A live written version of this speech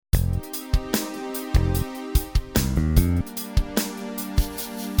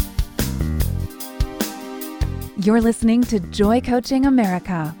You're listening to Joy Coaching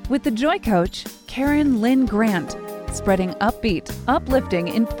America with the Joy Coach, Karen Lynn Grant, spreading upbeat, uplifting,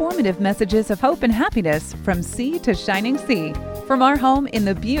 informative messages of hope and happiness from sea to shining sea, from our home in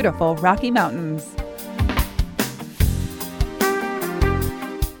the beautiful Rocky Mountains.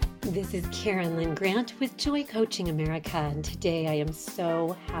 This is Karen Lynn Grant with Joy Coaching America, and today I am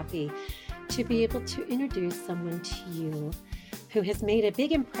so happy to be able to introduce someone to you who has made a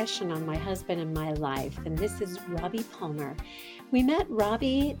big impression on my husband and my life, and this is Robbie Palmer. We met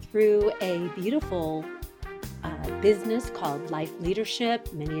Robbie through a beautiful business called Life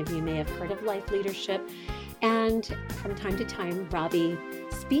Leadership. Many of you may have heard of Life Leadership, and from time to time, Robbie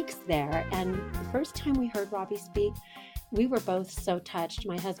speaks there, and the first time we heard Robbie speak, we were both so touched.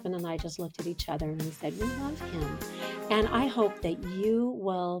 My husband and I just looked at each other and we said, we love him. And I hope that you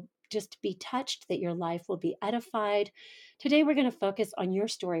will just be touched, that your life will be edified. Today, we're going to focus on your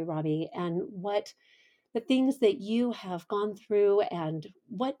story, Robbie, and what the things that you have gone through and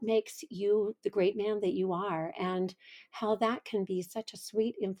what makes you the great man that you are, and how that can be such a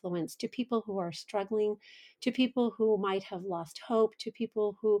sweet influence to people who are struggling, to people who might have lost hope, to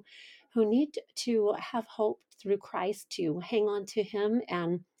people who need to have hope through Christ, to hang on to him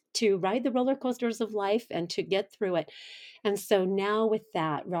and to ride the roller coasters of life and to get through it. And so now with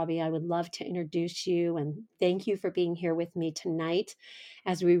that, Robbie, I would love to introduce you and thank you for being here with me tonight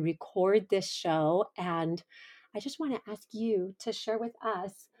as we record this show. And I just want to ask you to share with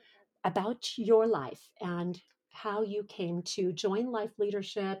us about your life and how you came to join Life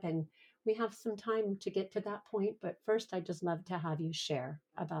Leadership. And we have some time to get to that point. But first, I'd just love to have you share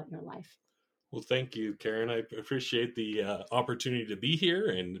about your life. Well, thank you, Karen. I appreciate the opportunity to be here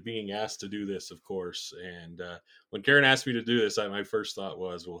and being asked to do this, of course. And when Karen asked me to do this, my first thought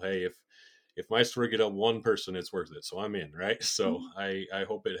was, well, hey, if my story could help one person, it's worth it. So I'm in, right? So I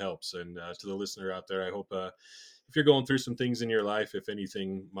hope it helps. And to the listener out there, I hope if you're going through some things in your life, if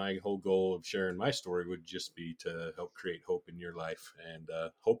anything, my whole goal of sharing my story would just be to help create hope in your life. And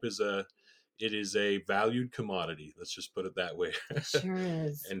hope is it is a valued commodity. Let's just put it that way. Sure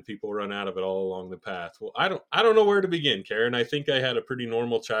is. And people run out of it all along the path. Well, I don't know where to begin, Karen. I think I had a pretty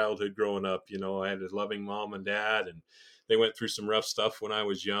normal childhood growing up. You know, I had a loving mom and dad, and they went through some rough stuff when I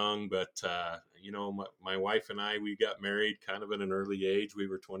was young. But, you know, my wife and I, we got married kind of at an early age. We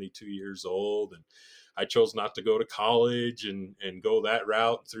were 22 years old, and I chose not to go to college and go that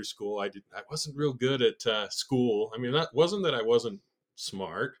route through school. I wasn't real good at school. I mean, that wasn't that I wasn't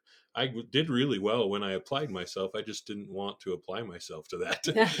smart. I did really well when I applied myself. I just didn't want to apply myself to that,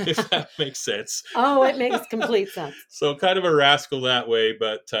 if that makes sense. Oh, it makes complete sense. So kind of a rascal that way,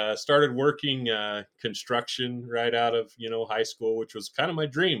 but started working construction right out of, high school, which was kind of my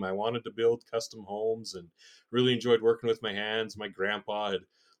dream. I wanted to build custom homes and really enjoyed working with my hands. My grandpa had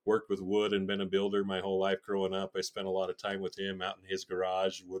worked with wood and been a builder my whole life growing up. I spent a lot of time with him out in his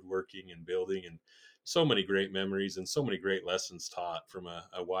garage, woodworking and building, and so many great memories and so many great lessons taught from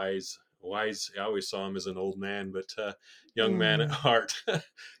a wise, I always saw him as an old man, but young man at heart.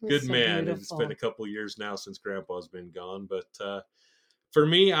 Good so man. Beautiful. It's been a couple of years now since Grandpa's been gone. But for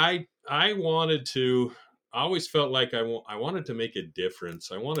me, I wanted to, I always felt like I wanted to make a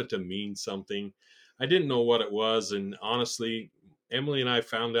difference. I wanted to mean something. I didn't know what it was. And honestly, Emily and I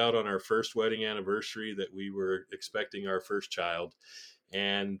found out on our first wedding anniversary that we were expecting our first child.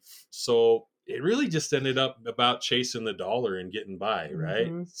 And so it really just ended up about chasing the dollar and getting by, right?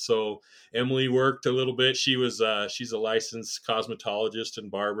 Mm-hmm. So Emily worked a little bit. She's a licensed cosmetologist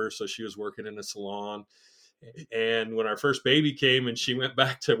and barber, so she was working in a salon. And when our first baby came and she went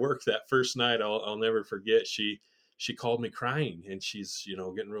back to work that first night, I'll never forget. She called me crying, and she's,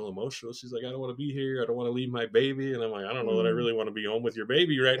 getting real emotional. She's like, I don't want to be here. I don't want to leave my baby. And I'm like, I don't know that I really want to be home with your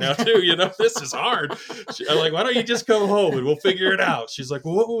baby right now too. This is hard. I'm like, why don't you just come home and we'll figure it out? She's like,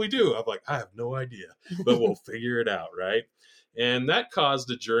 well, what will we do? I'm like, I have no idea, but we'll figure it out. Right. And that caused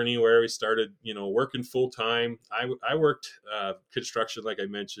a journey where we started, working full time. I worked construction, like I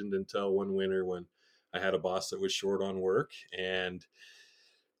mentioned, until one winter when I had a boss that was short on work, and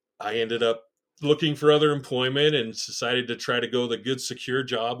I ended up looking for other employment and decided to try to go the good, secure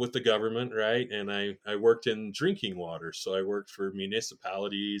job with the government, right? And I worked in drinking water. So I worked for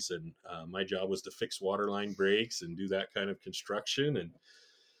municipalities, and my job was to fix water line breaks and do that kind of construction.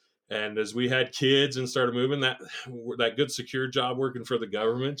 And as we had kids and started moving, that good, secure job working for the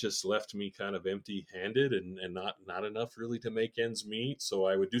government just left me kind of empty-handed and not enough really to make ends meet. So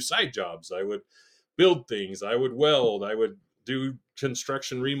I would do side jobs. I would build things. I would weld. I would do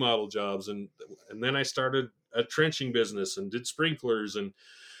construction remodel jobs. And then I started a trenching business and did sprinklers. And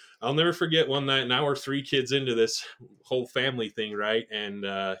I'll never forget one night. Now we're 3 kids into this whole family thing, right? And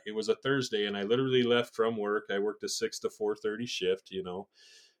it was a Thursday, and I literally left from work. I worked a 6 to 4:30 shift,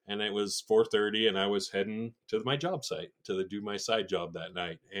 and it was 4:30, and I was heading to my job site to do my side job that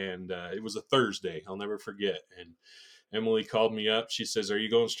night. And it was a Thursday. I'll never forget. And Emily called me up. She says, "Are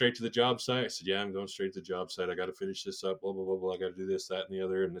you going straight to the job site?" I said, "Yeah, I'm going straight to the job site. I got to finish this up, blah, blah, blah, blah. I got to do this, that, and the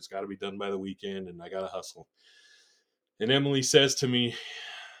other, and it's got to be done by the weekend, and I got to hustle." And Emily says to me,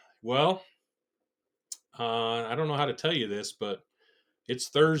 "Well, I don't know how to tell you this, but it's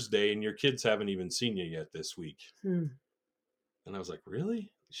Thursday, and your kids haven't even seen you yet this week." And I was like,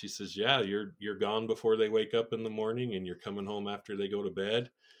 "Really?" She says, "Yeah, you're gone before they wake up in the morning, and you're coming home after they go to bed."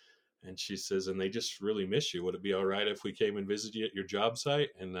 And she says, "And they just really miss you. Would it be all right if we came and visited you at your job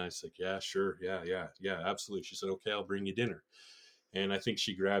site?" And I said, "Yeah, sure. Yeah, absolutely." She said, "Okay, I'll bring you dinner." And I think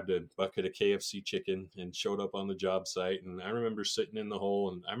she grabbed a bucket of KFC chicken and showed up on the job site. And I remember sitting in the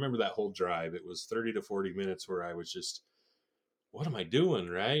hole, and I remember that whole drive. It was 30 to 40 minutes where I was just, what am I doing?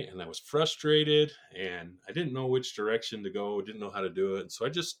 Right. And I was frustrated, and I didn't know which direction to go, didn't know how to do it. And so I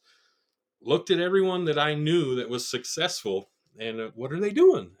just looked at everyone that I knew that was successful, and what are they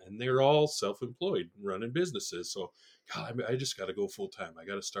doing? And they're all self-employed, running businesses. So, God, I just got to go full time. I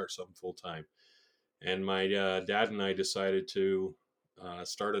got to start something full time. And my dad and I decided to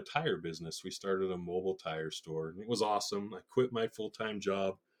start a tire business. We started a mobile tire store, and it was awesome. I quit my full time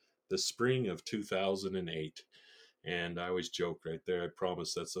job the spring of 2008. And I always joke right there. I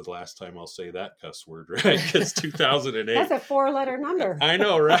promise that's the last time I'll say that cuss word, right? Because 2008. That's a 4-letter number. I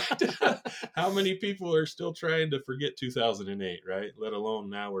know, right? How many people are still trying to forget 2008, right? Let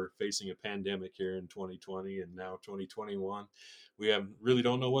alone now we're facing a pandemic here in 2020 and now 2021. We really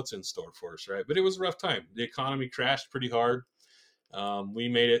don't know what's in store for us, right? But it was a rough time. The economy crashed pretty hard. We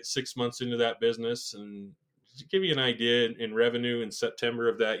made it 6 months into that business, and to give you an idea, in revenue in September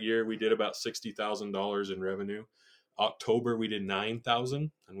of that year, we did about $60,000 in revenue. October we did 9,000,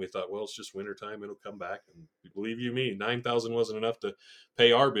 and we thought, well, it's just wintertime, it'll come back. And believe you me, 9,000 wasn't enough to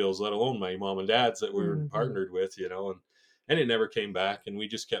pay our bills, let alone my mom and dad's that we were partnered with, and it never came back, and we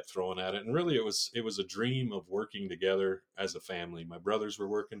just kept throwing at it. And really it was a dream of working together as a family. My brothers were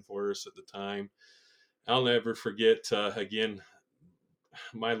working for us at the time. I'll never forget, again,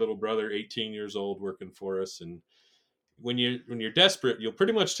 my little brother, 18 years old, working for us. And when you're desperate, you'll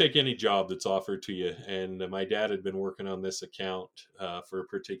pretty much take any job that's offered to you. And my dad had been working on this account for a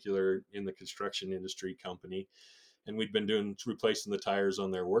particular in the construction industry company, and we'd been replacing the tires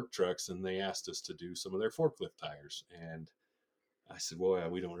on their work trucks, and they asked us to do some of their forklift tires. And I said, "Well,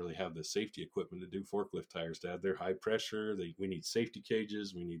 we don't really have the safety equipment to do forklift tires, Dad. They're high pressure. We need safety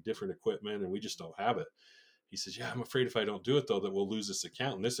cages. We need different equipment, and we just don't have it." He says, "Yeah, I'm afraid if I don't do it, though, that we'll lose this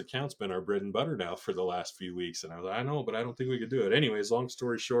account. And this account's been our bread and butter now for the last few weeks." And I was like, "I know, but I don't think we could do it." Anyways, long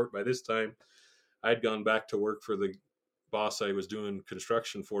story short, by this time, I'd gone back to work for the boss I was doing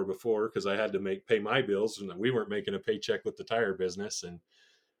construction for before, because I had to pay my bills, and we weren't making a paycheck with the tire business. And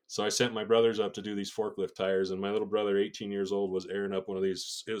so I sent my brothers up to do these forklift tires. And my little brother, 18 years old, was airing up one of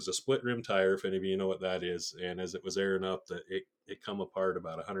these. It was a split rim tire, if any of you know what that is. And as it was airing up, it come apart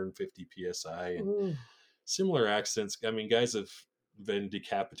about 150 psi. And similar accidents. I mean, guys have been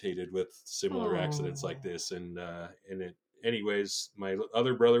decapitated with similar accidents like this. Anyways, my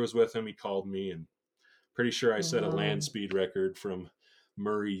other brother was with him. He called me, and pretty sure I set a land speed record from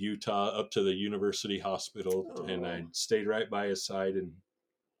Murray, Utah, up to the University Hospital, and I stayed right by his side. And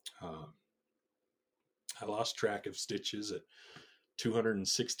I lost track of stitches at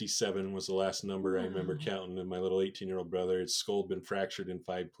 267 was the last number I remember counting. And my little 18-year-old brother, his skull had been fractured in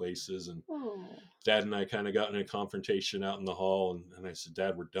 5 places. And Dad and I kind of got in a confrontation out in the hall. And I said,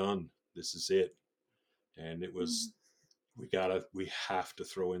 "Dad, we're done. This is it." And it was, we have to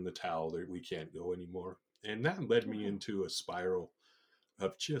throw in the towel. We can't go anymore. And that led me into a spiral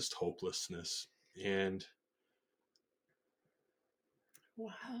of just hopelessness. And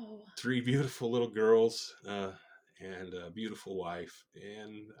 3 beautiful little girls, and a beautiful wife.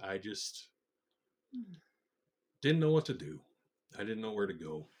 And I just didn't know what to do. I didn't know where to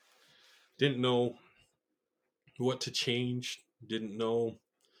go. Didn't know what to change. Didn't know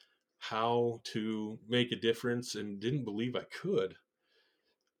how to make a difference, and didn't believe I could.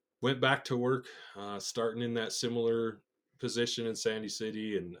 Went back to work, starting in that similar position in Sandy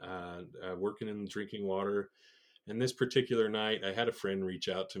City, and working in drinking water. And this particular night, I had a friend reach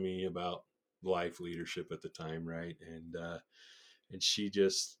out to me about life leadership at the time, right? And she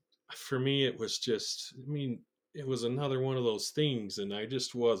just, for me, it was just, it was another one of those things, and I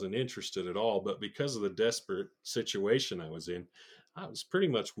just wasn't interested at all. But because of the desperate situation I was in, I was pretty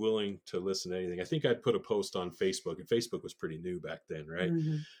much willing to listen to anything. I think I'd put a post on Facebook, and Facebook was pretty new back then, right?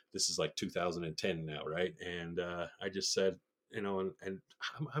 Hmm. This is like 2010 now, right? And I just said, and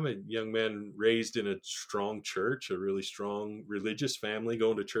I'm a young man raised in a strong church, a really strong religious family,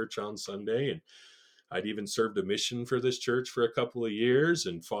 going to church on Sunday, and I'd even served a mission for this church for a couple of years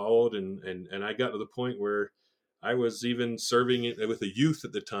and followed, and I got to the point where I was even serving it with a youth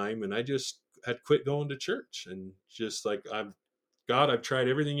at the time, and I just had quit going to church and just like I've tried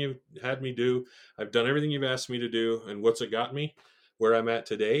everything you've had me do. I've done everything you've asked me to do. And what's it got me? Where I'm at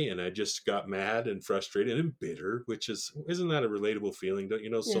today. And I just got mad and frustrated and bitter, isn't that a relatable feeling? Don't you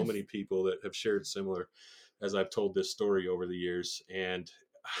know so Yes. many people that have shared similar as I've told this story over the years? And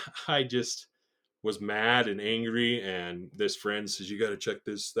I just was mad and angry. And this friend says, you got to check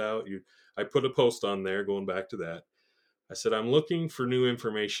this out. I put a post on there going back to that. I said, I'm looking for new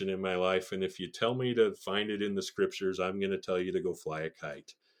information in my life. And if you tell me to find it in the scriptures, I'm going to tell you to go fly a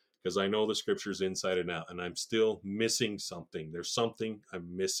kite because I know the scriptures inside and out. And I'm still missing something. There's something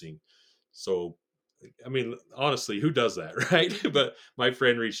I'm missing. So, I mean, honestly, who does that, right? But my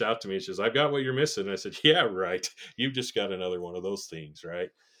friend reached out to me and says, I've got what you're missing. And I said, yeah, right. You've just got another one of those things,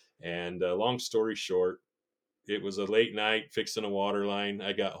 right? And long story short, it was a late night fixing a water line.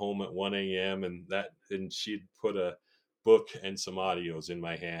 I got home at 1 a.m. and she'd put a book and some audios in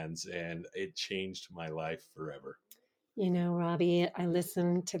my hands, and it changed my life forever. Robbie, I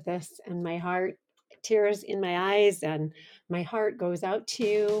listen to this and my heart, tears in my eyes, and my heart goes out to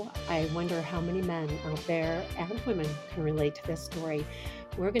you. I wonder how many men out there and women can relate to this story.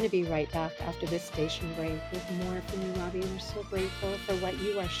 We're going to be right back after this station break with more from you, Robbie. We're so grateful for what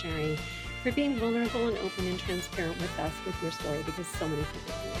you are sharing, for being vulnerable and open and transparent with us with your story, because so many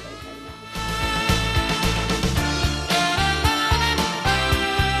people can relate right now.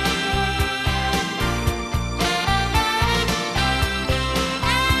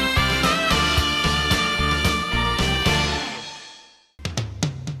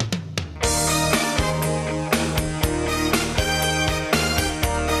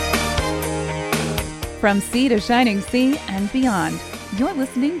 From sea to shining sea and beyond, you're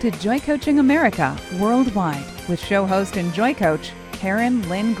listening to Joy Coaching America Worldwide with show host and Joy Coach, Karen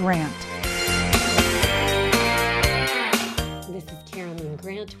Lynn Grant. This is Karen Lynn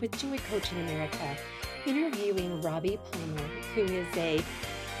Grant with Joy Coaching America, interviewing Robbie Palmer, who is a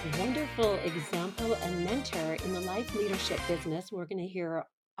wonderful example and mentor in the life leadership business. We're going to hear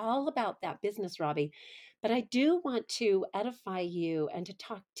all about that business, Robbie. But I do want to edify you and to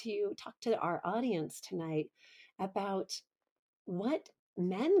talk to our audience tonight about what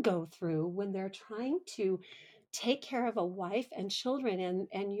men go through when they're trying to take care of a wife and children.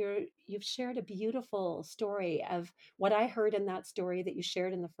 And you've shared a beautiful story of what I heard in that story that you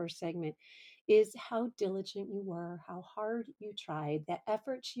shared in the first segment is how diligent you were, how hard you tried, the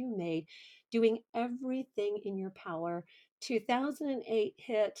efforts you made, doing everything in your power. 2008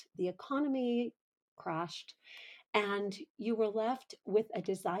 hit, the economy crashed, and you were left with a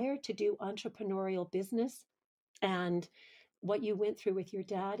desire to do entrepreneurial business. And what you went through with your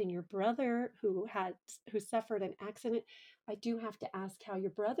dad and your brother who suffered an accident, I do have to ask how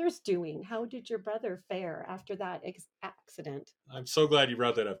your brother's doing. How did your brother fare after that accident? I'm so glad you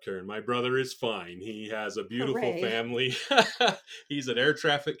brought that up, Karen. My brother is fine. He has a beautiful Hooray. family. He's an air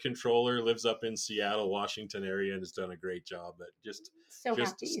traffic controller, lives up in Seattle, Washington area, and has done a great job. But So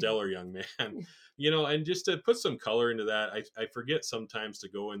just a happy. stellar young man. And just to put some color into that, I forget sometimes to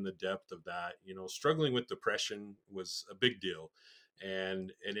go in the depth of that. Struggling with depression was a big deal,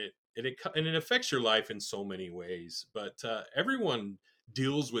 and it affects your life in so many ways. But everyone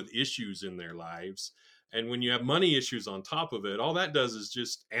deals with issues in their lives, and when you have money issues on top of it, all that does is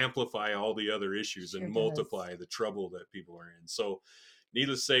just amplify all the other issues Sure and does. multiply the trouble that people are in. So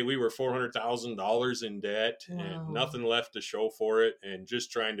needless to say, we were $400,000 in debt and Wow. nothing left to show for it, and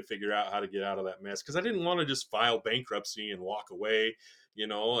just trying to figure out how to get out of that mess because I didn't want to just file bankruptcy and walk away.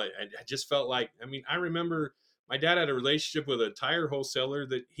 I just felt like, I remember my dad had a relationship with a tire wholesaler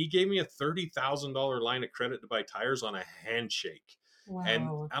that he gave me a $30,000 line of credit to buy tires on a handshake. And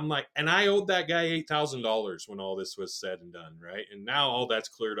Wow. I'm like, and I owed that guy $8,000 when all this was said and done, right? And now all that's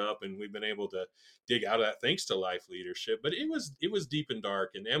cleared up, and we've been able to dig out of that thanks to life leadership. But it was deep and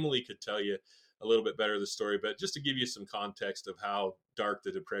dark, and Emily could tell you a little bit better the story. But just to give you some context of how dark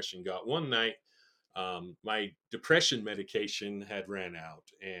the depression got, one night my depression medication had ran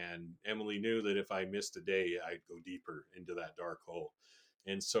out, and Emily knew that if I missed a day, I'd go deeper into that dark hole.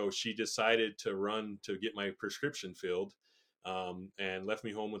 And so she decided to run to get my prescription filled, and left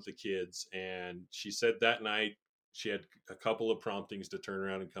me home with the kids. And she said that night she had a couple of promptings to turn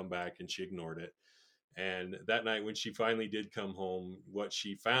around and come back, and she ignored it. And that night, when she finally did come home, what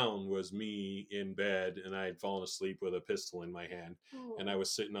she found was me in bed, and I had fallen asleep with a pistol in my hand, and I Oh,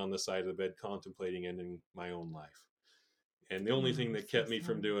 was sitting on the side of the bed contemplating ending my own life. And the oh, only thing I'm that so kept me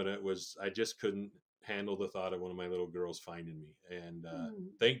from sorry. doing it was I just couldn't handle the thought of one of my little girls finding me. And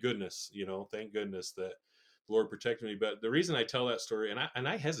Mm. thank goodness, thank goodness that the Lord protected me. But the reason I tell that story, and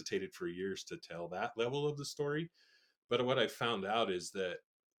I hesitated for years to tell that level of the story, but what I found out is that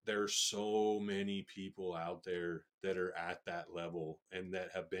there are so many people out there that are at that level and that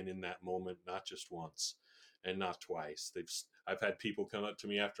have been in that moment not just once and not twice. I've had people come up to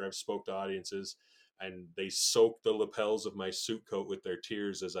me after I've spoke to audiences, and they soak the lapels of my suit coat with their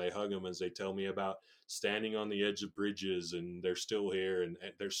tears as I hug them, as they tell me about standing on the edge of bridges and they're still here, and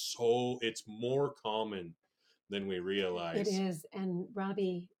they're so it's more common than we It realize. is. And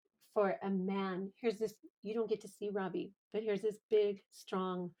Robbie, for a man, here's this, you don't get to see Robbie, but here's this big,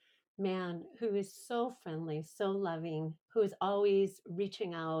 strong man who is so friendly, so loving, who is always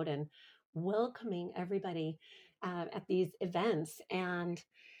reaching out and welcoming everybody at these events. And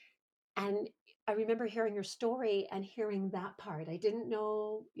I remember hearing your story and hearing that part. I didn't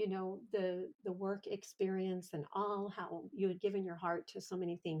know, the work experience and all how you had given your heart to so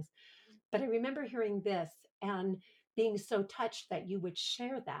many things. But I remember hearing this and being so touched that you would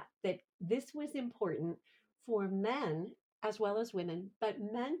share that this was important for men as well as women, but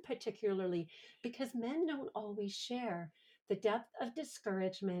men particularly, because men don't always share the depth of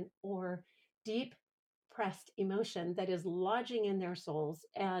discouragement or deep pressed emotion that is lodging in their souls,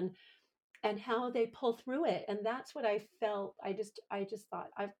 and how they pull through it. And that's what I felt. I just thought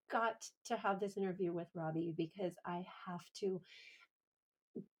I've got to have this interview with Robbie because I have to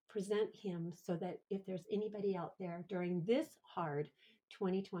present him so that if there's anybody out there during this hard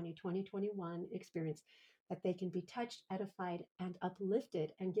 2020 2021 experience, that they can be touched, edified, and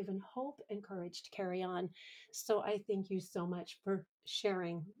uplifted and given hope and courage to carry on. So I thank you so much for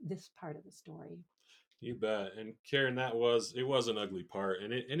sharing this part of the story. You bet. And Karen, it was an ugly part,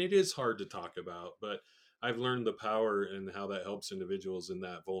 and it is hard to talk about, but I've learned the power and how that helps individuals in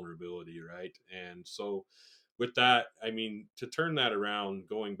that vulnerability, right? And so with that, I mean, to turn that around,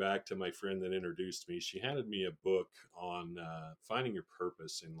 going back to my friend that introduced me, she handed me a book on finding your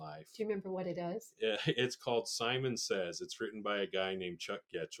purpose in life. Do you remember what it is? It's called Simon Says. It's written by a guy named Chuck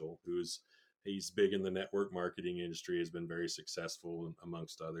Getchell, he's big in the network marketing industry, has been very successful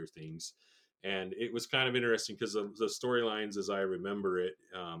amongst other things. And it was kind of interesting because the storylines, as I remember it,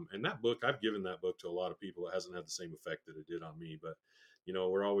 and that book, I've given that book to a lot of people. It hasn't had the same effect that it did on me, but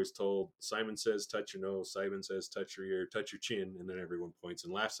we're always told Simon says touch your nose, Simon says touch your ear, touch your chin, and then everyone points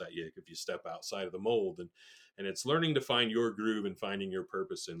and laughs at you if you step outside of the mold. And it's learning to find your groove and finding your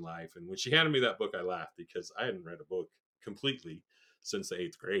purpose in life. And when she handed me that book, I laughed because I hadn't read a book completely since the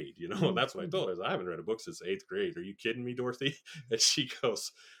eighth grade. And that's what I told her. I haven't read a book since the eighth grade. Are you kidding me, Dorothy? And she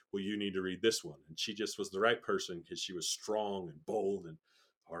goes, well, you need to read this one. And she just was the right person because she was strong and bold and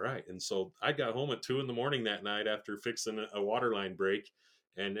all right. And so I got home at 2 a.m. that night after fixing a water line break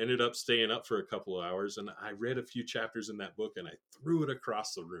and ended up staying up for a couple of hours. And I read a few chapters in that book and I threw it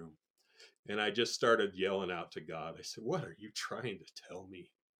across the room. And I just started yelling out to God. I said, what are you trying to tell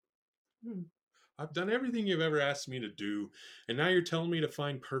me? Hmm. I've done everything you've ever asked me to do. And now you're telling me to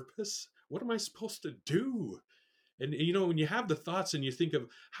find purpose? What am I supposed to do? And when you have the thoughts and you think of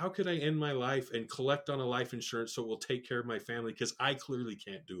how could I end my life and collect on a life insurance so it will take care of my family because I clearly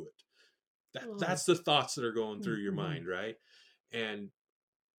can't do it. Oh. That's the thoughts that are going through your Mhm. mind, right? And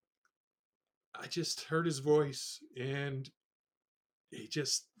I just heard his voice and he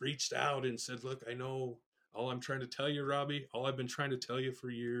just reached out and said, look, I know all I'm trying to tell you, Robbie, all I've been trying to tell you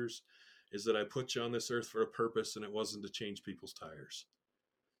for years is that I put you on this earth for a purpose and it wasn't to change people's tires.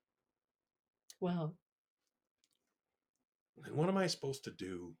 Wow. And what am I supposed to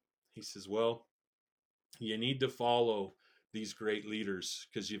do? He says, well, you need to follow these great leaders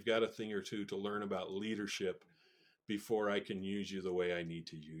because you've got a thing or two to learn about leadership before I can use you the way I need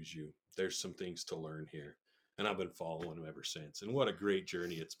to use you. There's some things to learn here. And I've been following him ever since. And what a great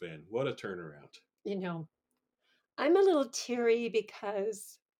journey it's been. What a turnaround. You know, I'm a little teary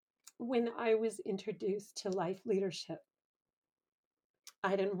because when I was introduced to life leadership,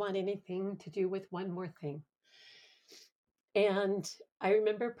 I didn't want anything to do with one more thing. And I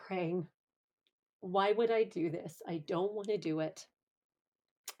remember praying, why would I do this? I don't want to do it.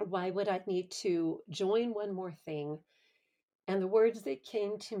 Why would I need to join one more thing? And the words that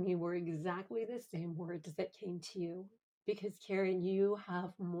came to me were exactly the same words that came to you. Because, Karen, you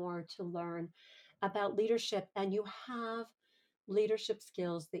have more to learn about leadership and you have leadership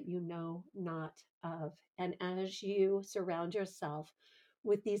skills that you know not of. And as you surround yourself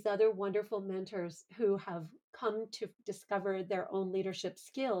with these other wonderful mentors who have come to discover their own leadership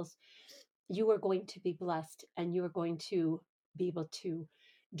skills, you are going to be blessed and you are going to be able to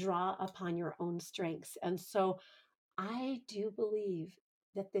draw upon your own strengths. And so I do believe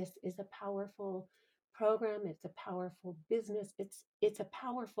that this is a powerful program. It's a powerful business. It's a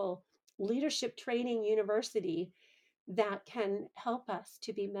powerful leadership training university that can help us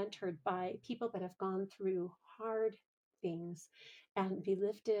to be mentored by people that have gone through hard things and be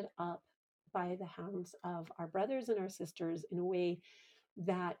lifted up by the hands of our brothers and our sisters in a way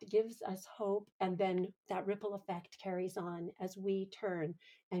that gives us hope. And then that ripple effect carries on as we turn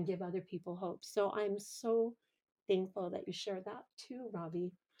and give other people hope. So I'm so thankful that you shared that too,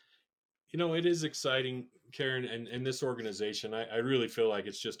 Robbie. It is exciting, Karen, and this organization. I really feel like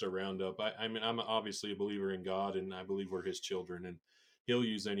it's just a roundup. I mean, I'm obviously a believer in God, and I believe we're His children, and He'll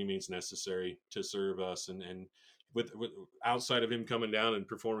use any means necessary to serve us. And with outside of Him coming down and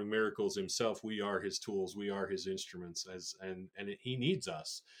performing miracles Himself, we are His tools, we are His instruments. He needs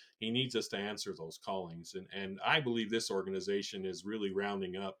us. He needs us to answer those callings, and I believe this organization is really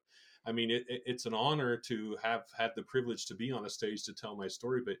rounding up. I mean, it's an honor to have had the privilege to be on a stage to tell my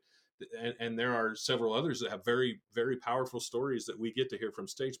story, but and there are several others that have very, very powerful stories that we get to hear from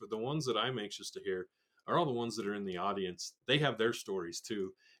stage. But the ones that I'm anxious to hear are all the ones that are in the audience. They have their stories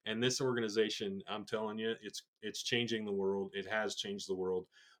too. And this organization, I'm telling you, it's changing the world. It has changed the world.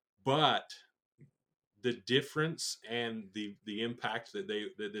 But the difference and the impact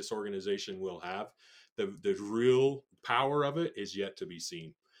that this organization will have, the real power of it is yet to be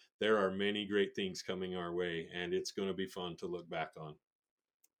seen. There are many great things coming our way, and it's going to be fun to look back on.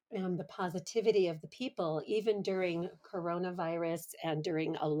 And the positivity of the people, even during coronavirus and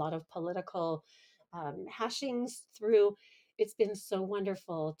during a lot of political hashings through. It's been so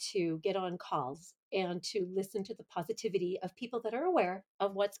wonderful to get on calls and to listen to the positivity of people that are aware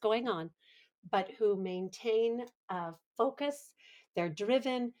of what's going on, but who maintain focus. They're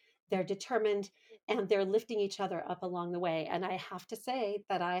driven, they're determined, and they're lifting each other up along the way. And I have to say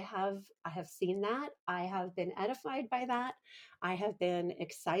that I have seen that. I have been edified by that. I have been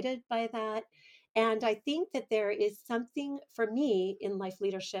excited by that. And I think that there is something for me in life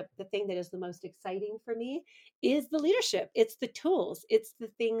leadership. The thing that is the most exciting for me is the leadership. It's the tools, it's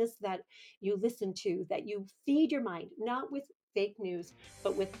the things that you listen to, that you feed your mind, not with fake news,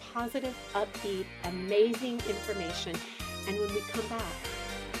 but with positive, upbeat, amazing information. And when we come back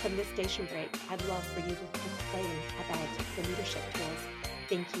from this station break, I'd love for you to explain about the leadership tools.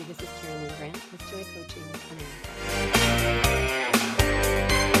 Thank you. This is Karen Lynn Grant with Joy Coaching America.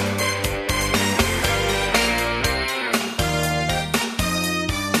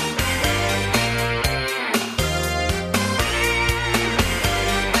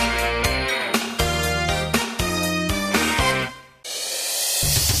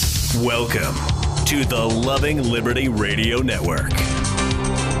 Welcome to the Loving Liberty Radio Network.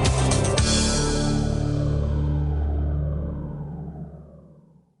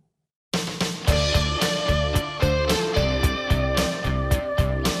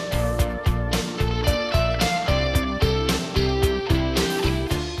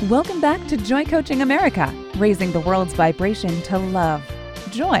 Welcome back to Joy Coaching America, raising the world's vibration to love,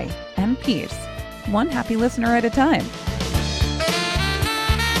 joy, and peace, one happy listener at a time.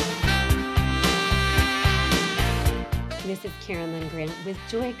 This is Karen Lynn Grant with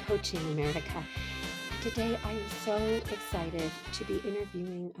Joy Coaching America. Today, I am so excited to be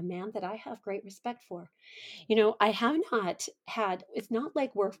interviewing a man that I have great respect for. You know, I have not had, it's not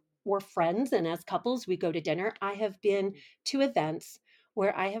like we're friends and as couples we go to dinner. I have been to events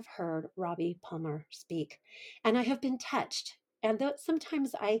where I have heard Robbie Palmer speak, and I have been touched. And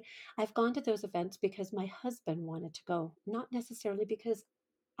sometimes I've gone to those events because my husband wanted to go, not necessarily because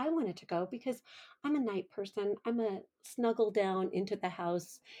I wanted to go, because I'm a night person. I'm a snuggle down into the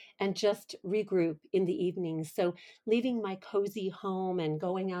house and just regroup in the evenings. So leaving my cozy home and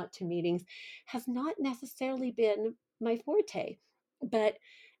going out to meetings has not necessarily been my forte. But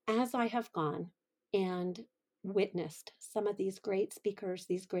as I have gone and witnessed some of these great speakers,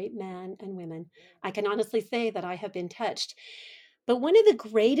 these great men and women, I can honestly say that I have been touched. But one of the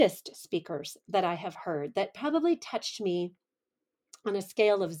greatest speakers that I have heard that probably touched me on a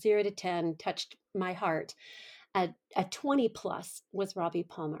scale of 0 to 10, touched my heart, a 20 plus was Robbie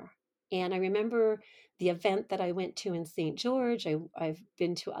Palmer. And I remember the event that I went to in St. George. I've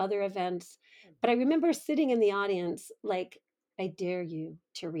been to other events, but I remember sitting in the audience like, I dare you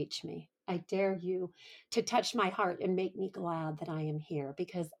to reach me. I dare you to touch my heart and make me glad that I am here,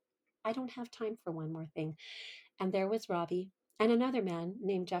 because I don't have time for one more thing. And there was Robbie and another man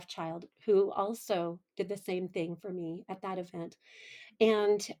named Jeff Child, who also did the same thing for me at that event.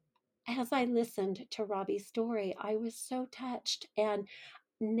 And as I listened to Robbie's story, I was so touched. And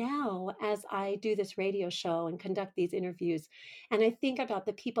now, as I do this radio show and conduct these interviews, and I think about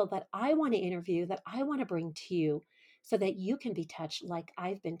the people that I want to interview, that I want to bring to you so that you can be touched like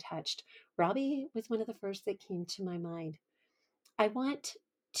I've been touched, Robbie was one of the first that came to my mind. I want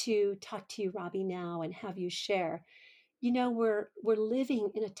to talk to you, Robbie, now and have you share. We're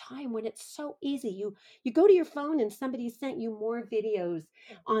living in a time when it's so easy. You go to your phone and somebody sent you more videos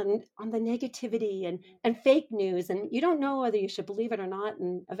on the negativity and fake news, and you don't know whether you should believe it or not,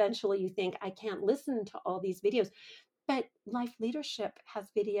 and eventually you think, I can't listen to all these videos. But Life Leadership has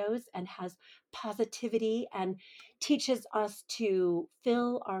videos and has positivity and teaches us to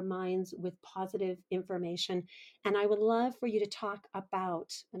fill our minds with positive information. And I would love for you to talk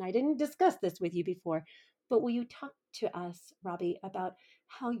about, and I didn't discuss this with you before, but will you talk to us, Robbie, about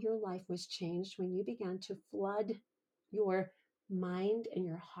how your life was changed when you began to flood your mind and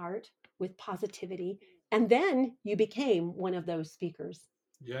your heart with positivity? And then you became one of those speakers.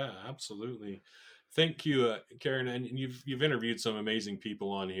 Yeah, absolutely. Thank you, Karen. And you've interviewed some amazing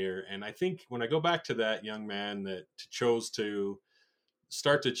people on here, and I think when I go back to that young man that chose to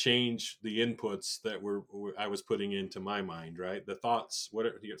start to change the inputs that I was putting into my mind, right? The thoughts,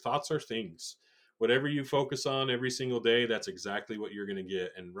 your thoughts are things. Whatever you focus on every single day, that's exactly what you're going to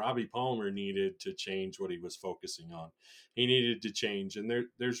get. And Robbie Palmer needed to change what he was focusing on. He needed to change, and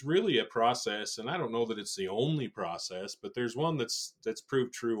there's really a process, and I don't know that it's the only process, but there's one that's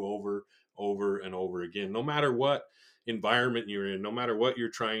proved true over and over again, no matter what environment you're in, no matter what you're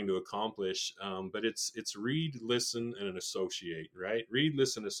trying to accomplish. But it's read, listen, and associate, right? Read,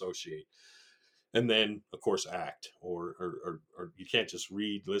 listen, associate, and then of course act. Or you can't just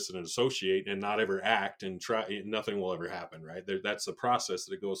read, listen, and associate and not ever act and try. Nothing will ever happen, right? That's the process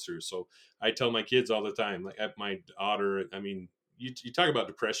that it goes through. So I tell my kids all the time, like at my daughter, I mean, you talk about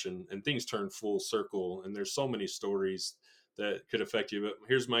depression and things turn full circle, and there's so many stories that could affect you. But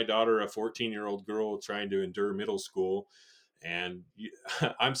here's my daughter, a 14-year-old girl trying to endure middle school. And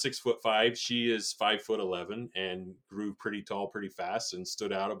I'm 6'5". She is 5'11", and grew pretty tall pretty fast and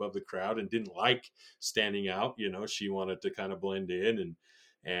stood out above the crowd and didn't like standing out. She wanted to kind of blend in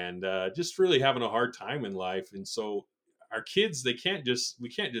and just really having a hard time in life. And so our kids, we can't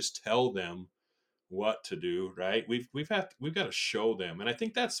just tell them what to do, right? We've got to show them. And I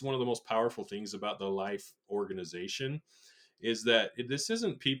think that's one of the most powerful things about the Life organization, is that this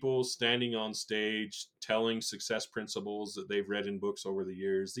isn't people standing on stage telling success principles that they've read in books over the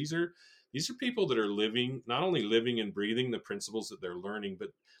years. These are people that are not only living and breathing the principles that they're learning, but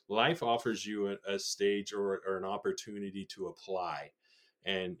Life offers you a stage or an opportunity to apply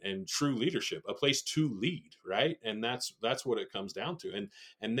and true leadership, a place to lead, right? And that's what it comes down to.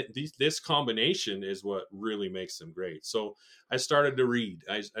 And this combination is what really makes them great. So I started to read.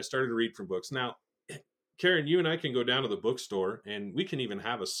 I started to read from books. Now, Karen, you and I can go down to the bookstore and we can even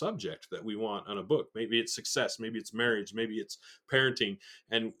have a subject that we want on a book. Maybe it's success, maybe it's marriage, maybe it's parenting.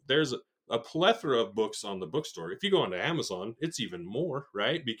 And there's a plethora of books on the bookstore. If you go onto Amazon, it's even more,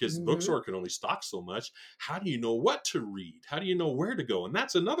 right? Because the bookstore can only stock so much. How do you know what to read? How do you know where to go? And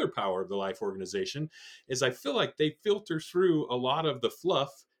that's another power of the Life organization, is I feel like they filter through a lot of the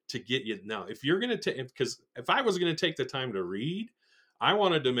fluff to get you. Now, if you're going to take, because if I was going to take the time to read, I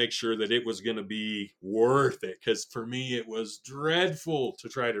wanted to make sure that it was going to be worth it, because for me, it was dreadful to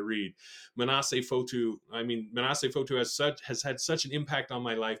try to read. Manasseh Fotu has had such an impact on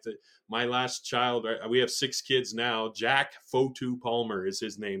my life that my last child, we have 6 kids now, Jack Fotu Palmer is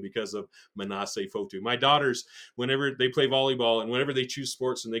his name because of Manasseh Fotu. My daughters, whenever they play volleyball and whenever they choose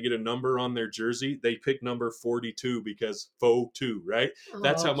sports and they get a number on their jersey, they pick number 42 because Fotu, right?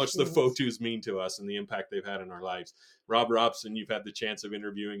 That's how much the Fotus mean to us and the impact they've had in our lives. Rob Robson, you've had the chance of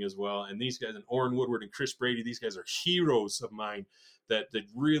interviewing as well. And these guys, and Orrin Woodward and Chris Brady, these guys are heroes of mine that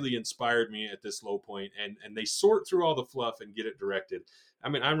really inspired me at this low point. And they sort through all the fluff and get it directed. I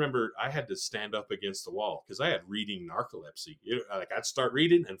mean, I remember I had to stand up against the wall because I had reading narcolepsy. I'd start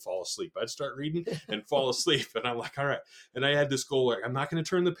reading and fall asleep. I'd start reading and fall asleep. And I'm like, all right. And I had this goal, like, I'm not going to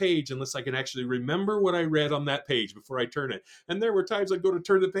turn the page unless I can actually remember what I read on that page before I turn it. And there were times I'd go to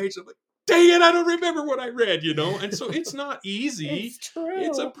turn the page, and I'm like, dang it, I don't remember what I read, And so it's not easy. It's true.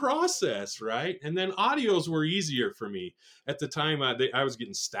 It's a process, right? And then audios were easier for me. At the time, I was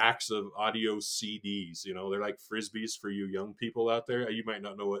getting stacks of audio CDs. They're like Frisbees for you young people out there. You might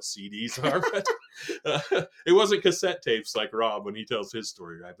not know what CDs are, but it wasn't cassette tapes like Rob when he tells his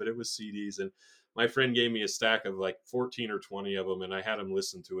story, right? But it was CDs. And my friend gave me a stack of like 14 or 20 of them, and I had them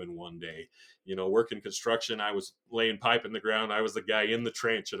listen to in one day. Working construction, I was laying pipe in the ground. I was the guy in the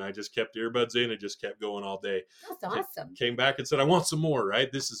trench, and I just kept earbuds in and just kept going all day. That's awesome. Came back and said, I want some more, right?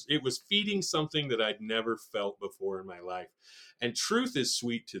 It was feeding something that I'd never felt before in my life. And truth is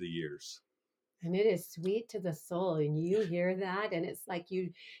sweet to the ears. And it is sweet to the soul. And you hear that, and it's like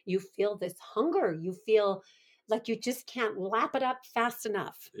you feel this hunger. You feel like you just can't lap it up fast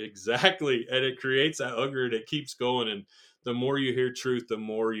enough. Exactly. And it creates that hunger, and it keeps going. And the more you hear truth, the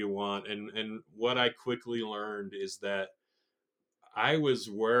more you want. And what I quickly learned is that I was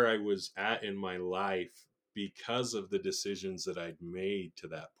where I was at in my life because of the decisions that I'd made to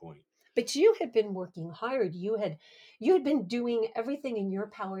that point. But you had been working hard. You had been doing everything in your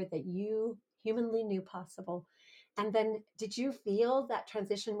power that you humanly knew possible. And then did you feel that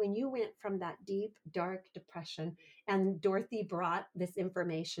transition when you went from that deep, dark depression and Dorothy brought this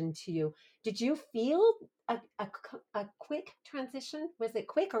information to you? Did you feel a quick transition? Was it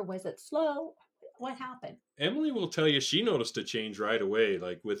quick or was it slow? What happened? Emily will tell you she noticed a change right away,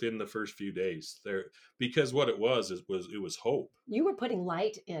 like within the first few days there, because what it was hope. You were putting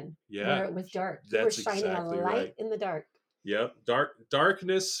light in where it was dark. You That's were shining exactly a light right. in the dark. Yep.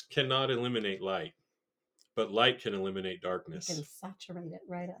 Darkness cannot eliminate light, but light can eliminate darkness. You can saturate it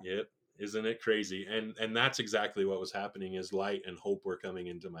right up. Yep. Isn't it crazy? And that's exactly what was happening, is light and hope were coming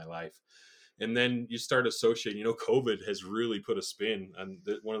into my life. And then you start associating, COVID has really put a spin on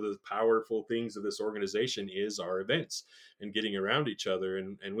one of the powerful things of this organization is our events and getting around each other.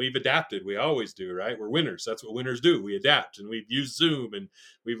 And we've adapted. We always do, right? We're winners. That's what winners do. We adapt, and we've used Zoom, and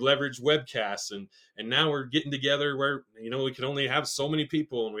we've leveraged webcasts, and now we're getting together where, we can only have so many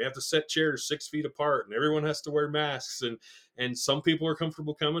people, and we have to set chairs 6 feet apart, and everyone has to wear masks, and some people are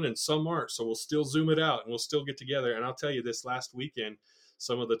comfortable coming and some aren't. So we'll still Zoom it out and we'll still get together. And I'll tell you, this last weekend,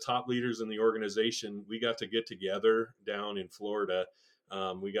 some of the top leaders in the organization, we got to get together down in Florida.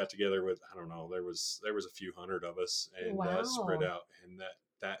 We got together with, I don't know, there was a few hundred of us, and spread out. And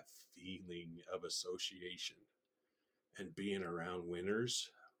that feeling of association and being around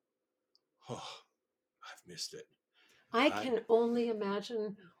winners, I've missed it. I can only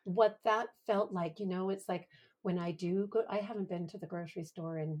imagine what that felt like. It's like when I do go, I haven't been to the grocery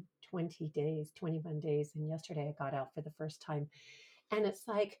store in 21 days. And yesterday I got out for the first time. And it's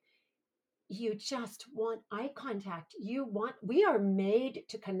like, you just want eye contact. We are made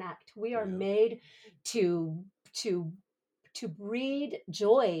to connect. We are made to breed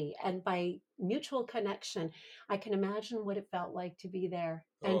joy. And by mutual connection, I can imagine what it felt like to be there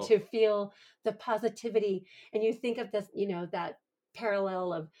and to feel the positivity. And you think of this, that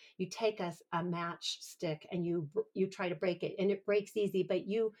parallel of you take a matchstick and you try to break it, and it breaks easy, but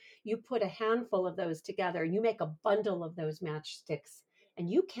you put a handful of those together, you make a bundle of those matchsticks, and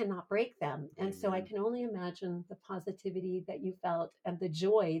you cannot break them. And so I can only imagine the positivity that you felt and the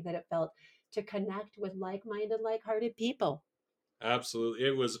joy that it felt to connect with like-minded, like-hearted people. Absolutely.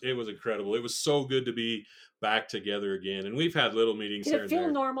 It was incredible. It was so good to be back together again. And we've had little meetings here and there. Did it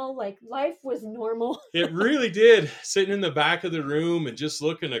feel normal? Like life was normal? It really did. Sitting in the back of the room and just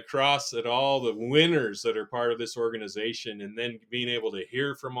looking across at all the winners that are part of this organization, and then being able to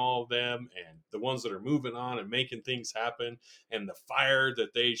hear from all of them and the ones that are moving on and making things happen, and the fire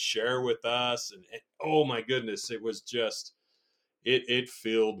that they share with us. And oh my goodness, it was just... It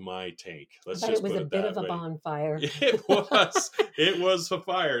filled my tank. But it was a bit of a bonfire. It was. It was a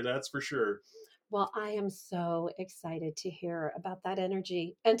fire, that's for sure. Well, I am so excited to hear about that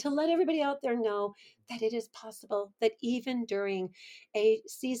energy and to let everybody out there know that it is possible that even during a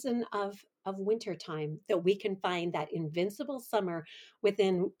season of wintertime, that we can find that invincible summer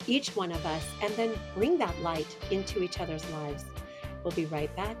within each one of us and then bring that light into each other's lives. We'll be right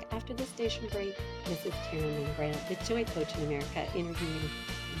back after the station break. This is Karen Lynn Grant with Joy Coaching America, interviewing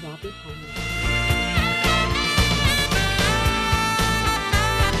Robbie Palmer.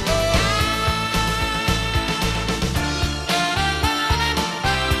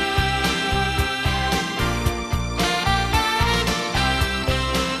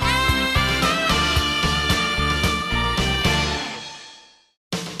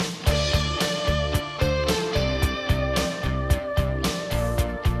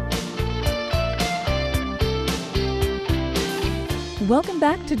 Welcome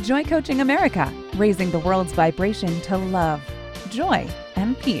back to Joy Coaching America, raising the world's vibration to love, joy,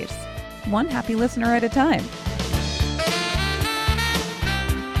 and peace, one happy listener at a time.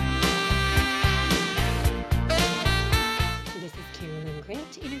 This is Karen Lynn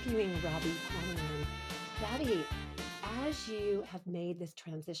Grant interviewing Robbie Palmer. Robbie, as you have made this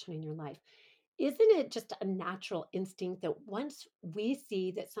transition in your life, isn't it just a natural instinct that once we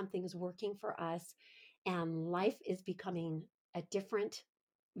see that something is working for us and life is becoming a different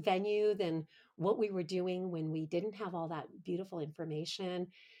venue than what we were doing when we didn't have all that beautiful information,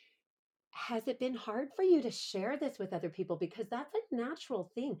 has it been hard for you to share this with other people? Because that's a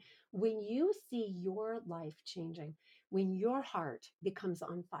natural thing. When you see your life changing, when your heart becomes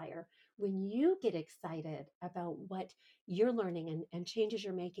on fire, when you get excited about what you're learning and changes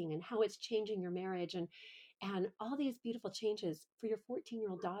you're making and how it's changing your marriage and all these beautiful changes for your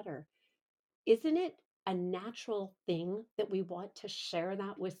 14-year-old daughter, isn't it a natural thing that we want to share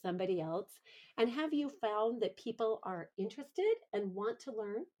that with somebody else? And have you found that people are interested and want to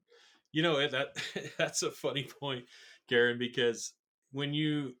learn? That that's a funny point, Karen, because when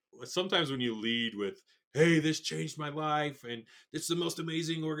you sometimes when you lead with, "Hey, this changed my life, and it's the most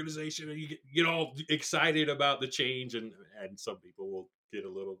amazing organization," and you get all excited about the change, and some people will get a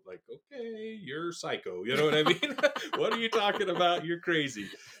little like, "Okay, you're psycho," you know what I mean? What are you talking about? You're crazy,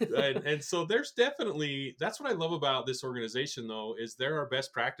 and so there's definitely that's what I love about this organization, though, is there are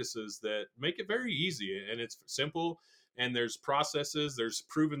best practices that make it very easy, and it's simple, and there's processes, there's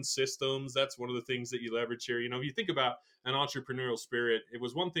proven systems. That's one of the things that you leverage here. If you think about an entrepreneurial spirit, it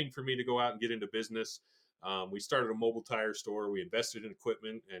was one thing for me to go out and get into business. We started a mobile tire store. We invested in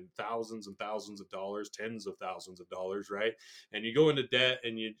equipment and thousands of dollars, tens of thousands of dollars, right? And you go into debt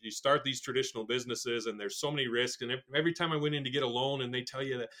and you start these traditional businesses, and there's so many risks. And every time I went in to get a loan, and they tell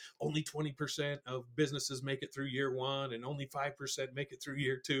you that only 20% of businesses make it through year one and only 5% make it through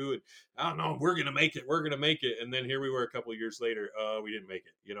year two. And I don't know, we're going to make it. We're going to make it. And then here we were a couple of years later, we didn't make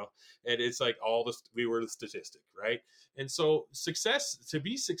it. And it's like we were the statistic, right? And so to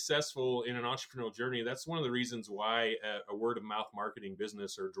be successful in an entrepreneurial journey, that's one of the reasons why a word of mouth marketing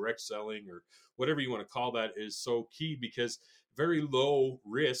business or direct selling or whatever you want to call that is so key, because very low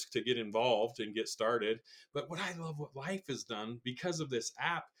risk to get involved and get started. But what I love what Life has done because of this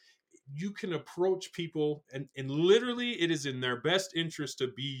app, you can approach people, and literally it is in their best interest to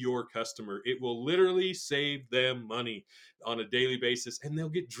be your customer. It will literally save them money on a daily basis, and they'll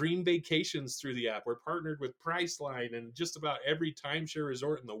get dream vacations through the app. We're partnered with Priceline and just about every timeshare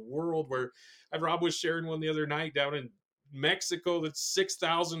resort in the world. Where Rob was sharing one the other night down in Mexico that's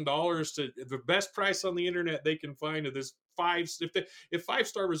 $6,000 to the best price on the internet they can find of this if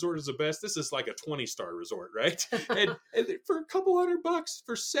 5-star resort is the best, this is like a 20-star resort, right? and for a couple $100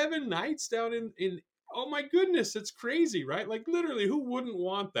 for 7 nights down in oh my goodness, it's crazy, right? Like literally, who wouldn't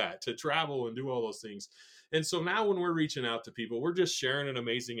want that to travel and do all those things? And so now when we're reaching out to people, we're just sharing an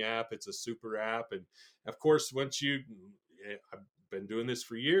amazing app. It's a super app. And of course, I've been doing this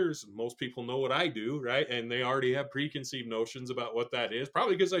for years. Most people know what I do, right? And they already have preconceived notions about what that is,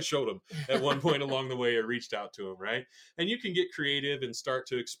 probably because I showed them at one point along the way or reached out to them, right? And you can get creative and start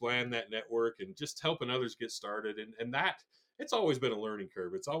to expand that network and just helping others get started. And that it's always been a learning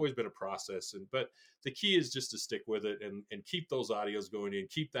curve. It's always been a process. But the key is just to stick with it and keep those audios going in,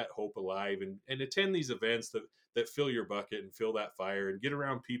 keep that hope alive, and attend these events that fill your bucket and fill that fire, and get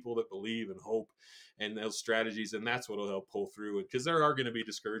around people that believe and hope and those strategies. And that's what will help pull through, because there are going to be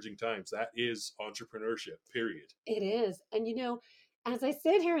discouraging times. That is entrepreneurship, period. It is. And as I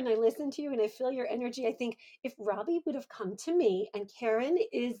sit here and I listen to you and I feel your energy, I think if Robbie would have come to me, and Karen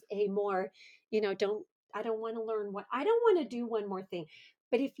is a more, I don't want to learn what, I don't want to do one more thing.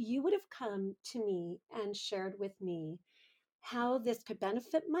 But if you would have come to me and shared with me how this could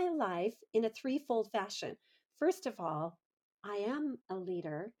benefit my life in a threefold fashion. First of all, I am a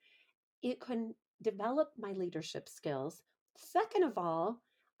leader. It can develop my leadership skills. Second of all,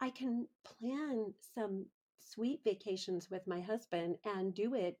 I can plan some sweet vacations with my husband and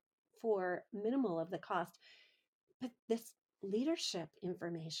do it for minimal of the cost. But this leadership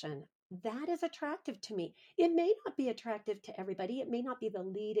information, that is attractive to me. It may not be attractive to everybody. It may not be the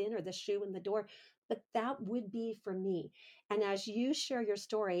lead in or the shoe in the door, but that would be for me. And as you share your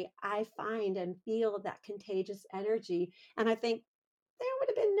story, I find and feel that contagious energy. And I think there would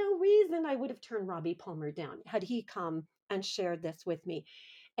have been no reason I would have turned Robbie Palmer down had he come and shared this with me.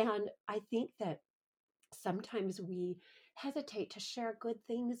 And I think that sometimes we hesitate to share good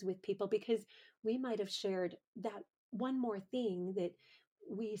things with people because we might have shared that one more thing that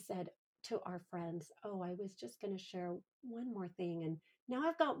we said to our friends, oh, I was just going to share one more thing. And now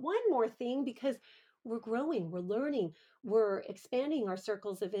I've got one more thing because we're growing, we're learning, we're expanding our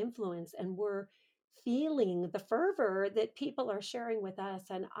circles of influence, and we're feeling the fervor that people are sharing with us.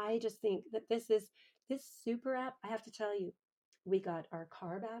 And I just think that this super app, I have to tell you, we got our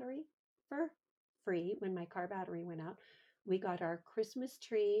car battery for free when my car battery went out. We got our Christmas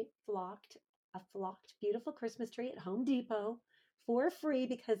tree a flocked, beautiful Christmas tree at Home Depot for free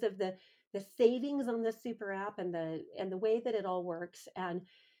because of the savings on the super app and the way that it all works. And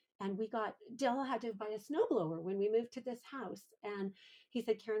we got, Dell had to buy a snowblower when we moved to this house. And he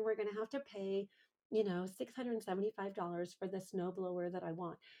said, Karen, we're going to have to pay, $675 for the snowblower that I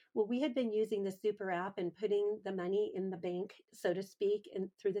want. Well, we had been using the super app and putting the money in the bank, so to speak, and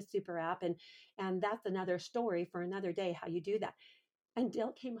through the super app. And that's another story for another day, how you do that. And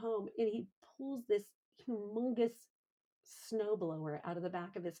Dale came home and he pulls this humongous snowblower out of the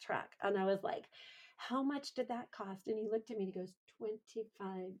back of his truck. And I was like, how much did that cost? And he looked at me and he goes,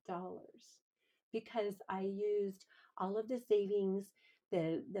 $25, because I used all of the savings,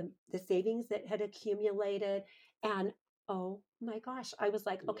 the savings that had accumulated. And oh my gosh, I was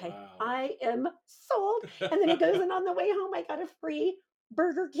like, okay, Wow. I am sold. And then he goes, and on the way home, I got a free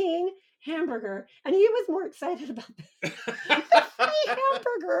Burger King hamburger. And he was more excited about the free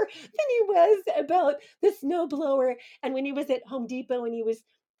hamburger than he was about the snowblower. And when he was at Home Depot and he was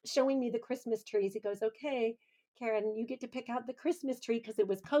showing me the Christmas trees, he goes, okay, Karen, you get to pick out the Christmas tree, because it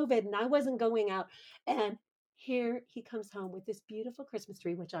was COVID and I wasn't going out. And here he comes home with this beautiful Christmas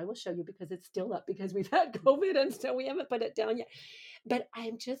tree, which I will show you because it's still up because we've had COVID and so we haven't put it down yet. But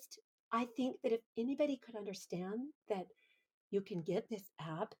I think that if anybody could understand that you can get this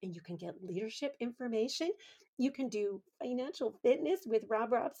app and you can get leadership information. You can do financial fitness with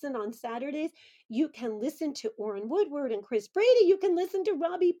Rob Robson on Saturdays. You can listen to Orrin Woodward and Chris Brady. You can listen to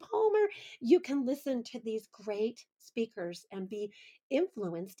Robbie Palmer. You can listen to these great speakers and be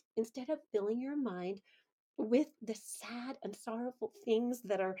influenced instead of filling your mind with the sad and sorrowful things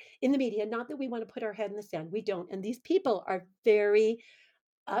that are in the media. Not that we want to put our head in the sand. We don't. And these people are very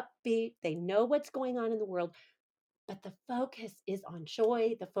upbeat. They know what's going on in the world. But the focus is on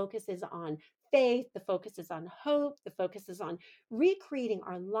joy. The focus is on faith. The focus is on hope. The focus is on recreating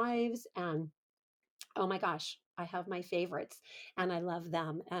our lives. And oh my gosh, I have my favorites and I love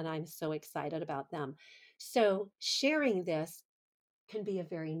them. And I'm so excited about them. So sharing this can be a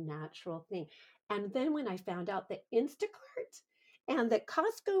very natural thing. And then when I found out that Instacart and that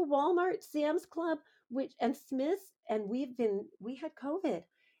Costco, Walmart, Sam's Club, which and Smith's, and we had COVID.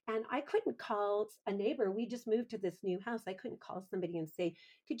 And I couldn't call a neighbor. We just moved to this new house. I couldn't call somebody and say,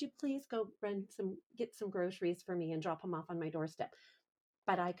 could you please go get some groceries for me and drop them off on my doorstep?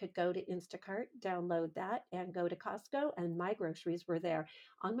 But I could go to Instacart, download that, and go to Costco, and my groceries were there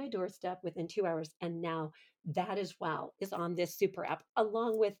on my doorstep within 2 hours. And now that as well is on this super app,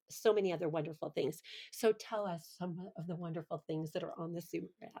 along with so many other wonderful things. So tell us some of the wonderful things that are on the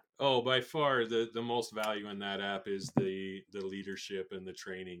super app. Oh, by far the most value in that app is the leadership and the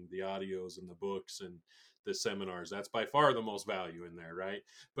training, the audios and the books and the seminars. That's by far the most value in there, right?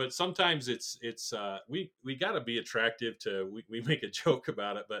 But sometimes it's we got to be attractive to. We make a joke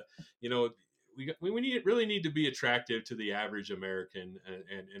about it, but we really need to be attractive to the average American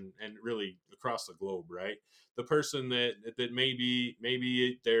and really across the globe, right? The person that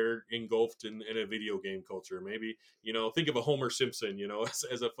maybe they're engulfed in a video game culture. Maybe, think of a Homer Simpson,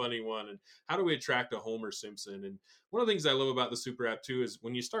 as a funny one. And how do we attract a Homer Simpson? And one of the things I love about the super app too is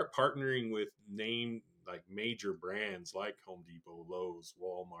when you start partnering with like major brands like Home Depot, Lowe's,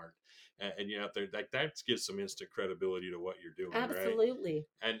 Walmart, and you're out there, like that gives some instant credibility to what you're doing. Absolutely.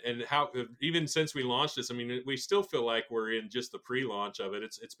 Right? And how even since we launched this, I mean, we still feel like we're in just the pre-launch of it.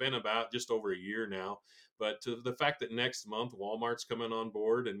 It's been about just over a year now. But to the fact that next month Walmart's coming on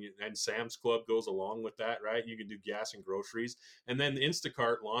board and Sam's Club goes along with that, right? You can do gas and groceries. And then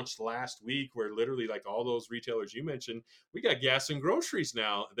Instacart launched last week, where literally like all those retailers you mentioned, we got gas and groceries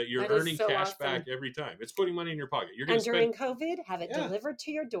now that you're earning so cash back every time. It's putting money in your pocket. You're going to during COVID, have it delivered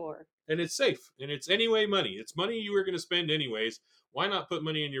to your door. And it's safe. And it's anyway money. It's money you were going to spend anyways. Why not put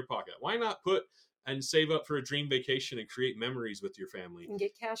money in your pocket? Why not put and save up for a dream vacation and create memories with your family and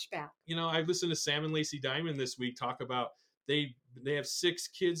get cash back? I listened to Sam and Lacey Diamond this week talk about they have 6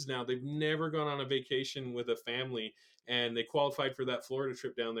 kids now. They've never gone on a vacation with a family, and they qualified for that Florida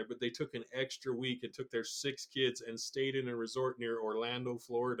trip down there, but they took an extra week and took their 6 kids and stayed in a resort near Orlando,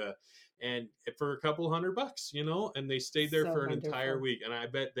 Florida, and for a couple $100, and they stayed there for an entire week. And I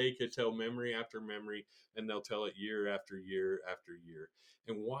bet they could tell memory after memory, and they'll tell it year after year after year.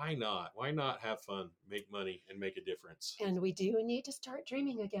 And why not? Why not have fun, make money, and make a difference? And we do need to start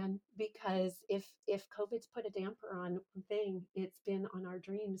dreaming again, because if COVID's put a damper on one thing, it's been on our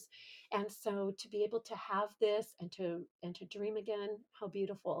dreams. And so to be able to have this and to dream again, how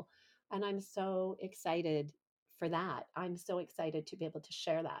beautiful. And I'm so excited for that. I'm so excited to be able to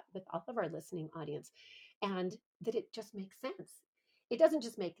share that with all of our listening audience, and that it just makes sense. It doesn't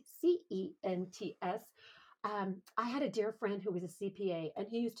just make CENTS. I had a dear friend who was a CPA, and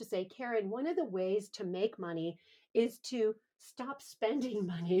he used to say, Karen, one of the ways to make money is to stop spending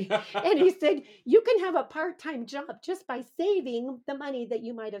money. And he said, you can have a part-time job just by saving the money that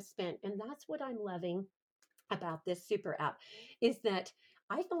you might have spent. And that's what I'm loving about this super app, is that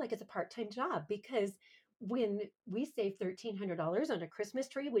I feel like it's a part-time job, because when we saved $1,300 on a Christmas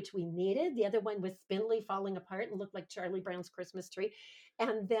tree, which we needed, the other one was spindly, falling apart, and looked like Charlie Brown's Christmas tree.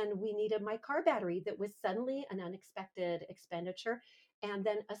 And then we needed my car battery that was suddenly an unexpected expenditure. And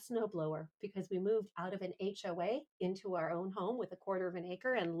then a snowblower, because we moved out of an HOA into our own home with a quarter of an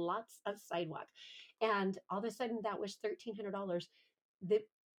acre and lots of sidewalk. And all of a sudden, that was $1,300 that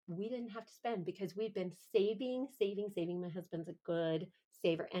we didn't have to spend, because we've been saving. My husband's a good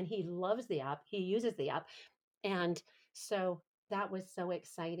saver, and he loves the app. He uses the app. And so that was so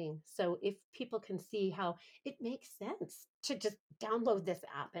exciting. So if people can see how it makes sense to just download this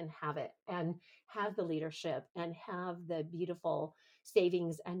app and have it, and have the leadership, and have the beautiful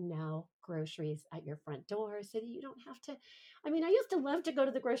savings, and now groceries at your front door, so that you don't have to. I mean, I used to love to go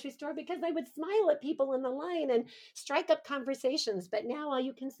to the grocery store because I would smile at people in the line and strike up conversations. But now all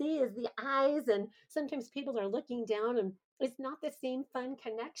you can see is the eyes, and sometimes people are looking down, and it's not the same fun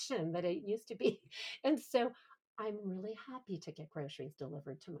connection that it used to be. And so I'm really happy to get groceries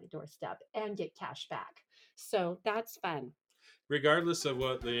delivered to my doorstep and get cash back. So that's fun. Regardless of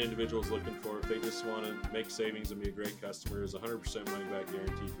what the individual is looking for, if they just want to make savings and be a great customer, there's 100% money back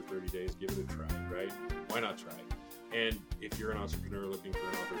guaranteed for 30 days. Give it a try, right? Why not try? And if you're an entrepreneur looking for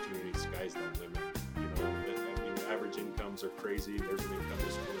an opportunity, sky's the limit. You know, I mean, average incomes are crazy. There's an income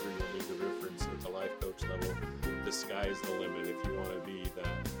disclosure you'll need to reference at the life coach level. The sky's the limit. If you want to be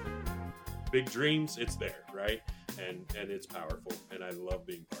that big dreams, it's there, right? And it's powerful, and I love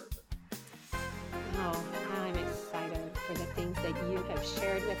being part of it. Oh, I'm excited for the things that you have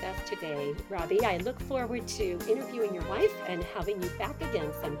shared with us today, Robbie. I look forward to interviewing your wife and having you back again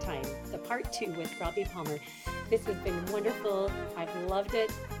sometime, the part 2 with Robbie Palmer. This has been wonderful. I've loved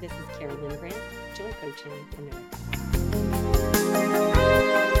it. This is Karen Lynn Grant, Joy Coaching America.